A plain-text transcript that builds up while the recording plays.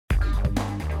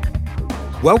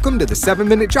Welcome to the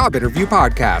 7-Minute Job Interview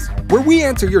Podcast, where we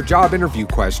answer your job interview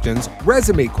questions,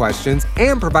 resume questions,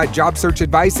 and provide job search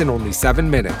advice in only 7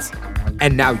 minutes.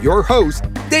 And now your host,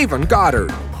 Davon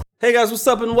Goddard. Hey guys, what's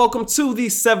up and welcome to the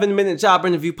 7-Minute Job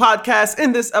Interview Podcast.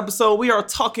 In this episode, we are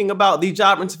talking about the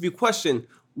job interview question,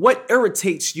 what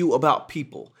irritates you about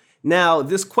people? Now,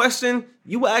 this question,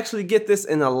 you will actually get this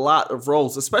in a lot of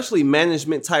roles, especially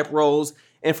management type roles.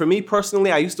 And for me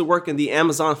personally, I used to work in the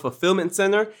Amazon Fulfillment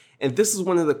Center, and this is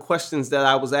one of the questions that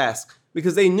I was asked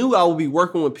because they knew I would be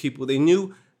working with people. They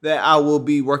knew that I will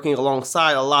be working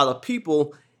alongside a lot of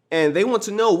people, and they want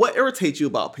to know what irritates you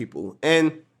about people.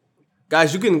 And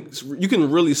guys, you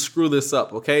can really screw this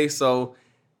up, okay? So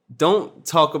don't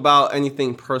talk about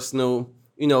anything personal.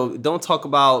 Don't talk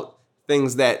about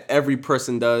things that every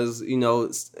person does,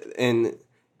 and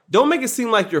don't make it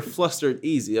seem like you're flustered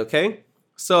easy, okay?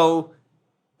 So,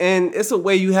 and it's a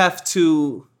way you have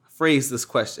to phrase this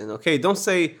question, okay? Don't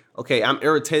say, okay, I'm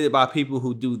irritated by people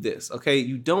who do this, okay?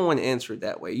 You don't want to answer it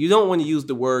that way. You don't want to use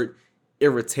the word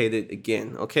irritated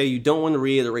again, okay? You don't want to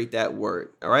reiterate that word,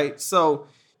 all right? So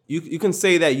you can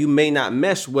say that you may not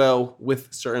mesh well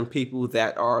with certain people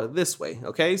that are this way,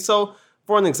 okay? So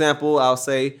for an example, I'll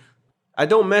say, I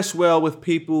don't mesh well with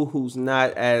people who's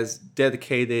not as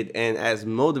dedicated and as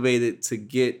motivated to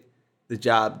get the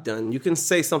job done. You can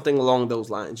say something along those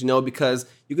lines, because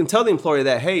you can tell the employer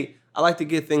that, hey, I like to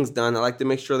get things done. I like to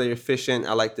make sure they're efficient.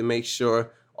 I like to make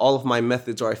sure all of my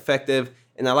methods are effective.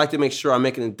 And I like to make sure I'm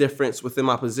making a difference within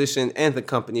my position and the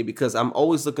company because I'm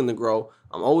always looking to grow.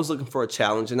 I'm always looking for a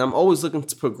challenge and I'm always looking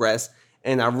to progress.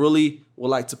 And I really would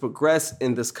like to progress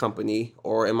in this company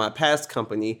or in my past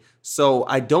company. So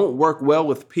I don't work well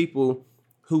with people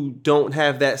who don't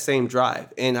have that same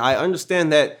drive. And I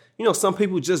understand that, some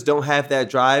people just don't have that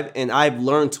drive, and I've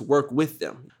learned to work with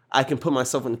them. I can put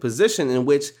myself in a position in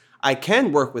which I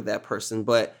can work with that person,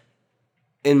 but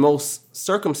in most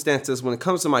circumstances, when it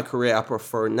comes to my career, I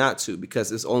prefer not to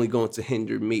because it's only going to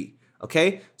hinder me,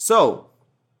 okay? So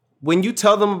when you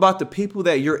tell them about the people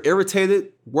that you're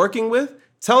irritated working with,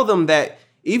 tell them that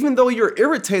even though you're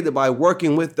irritated by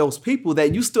working with those people,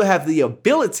 that you still have the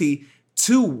ability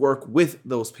to work with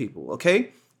those people,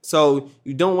 okay? So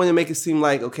you don't want to make it seem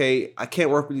like, okay, I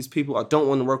can't work with these people. I don't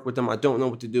want to work with them. I don't know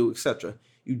what to do, etc.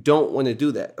 You don't want to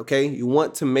do that, okay? You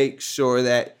want to make sure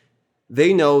that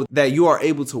they know that you are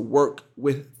able to work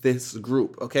with this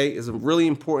group, okay? It's really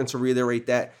important to reiterate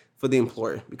that for the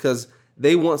employer because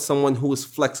they want someone who is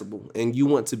flexible and you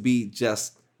want to be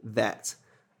just that.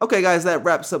 Okay, guys, that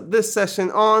wraps up this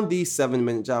session on the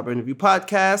 7-Minute Job Interview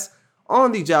Podcast.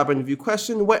 On the job interview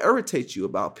question, what irritates you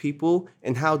about people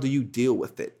and how do you deal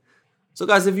with it? So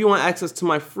guys, if you want access to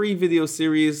my free video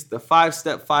series, the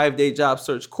 5-step 5-day job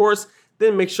search course,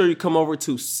 then make sure you come over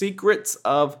to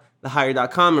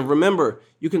secretsofthehire.com. And remember,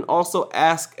 you can also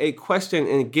ask a question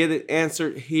and get it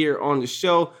answered here on the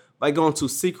show by going to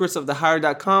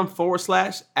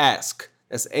secretsofthehire.com/ask.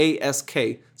 That's ASK.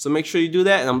 So make sure you do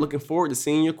that. And I'm looking forward to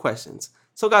seeing your questions.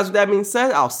 So guys, with that being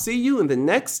said, I'll see you in the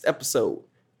next episode.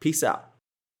 Peace out.